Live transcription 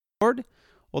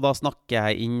og da snakker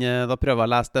jeg inn, da prøver jeg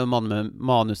å lese det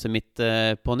manuset mitt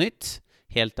på nytt,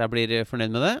 helt til jeg blir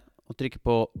fornøyd med det, og trykker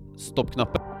på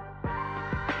stopp-knappen.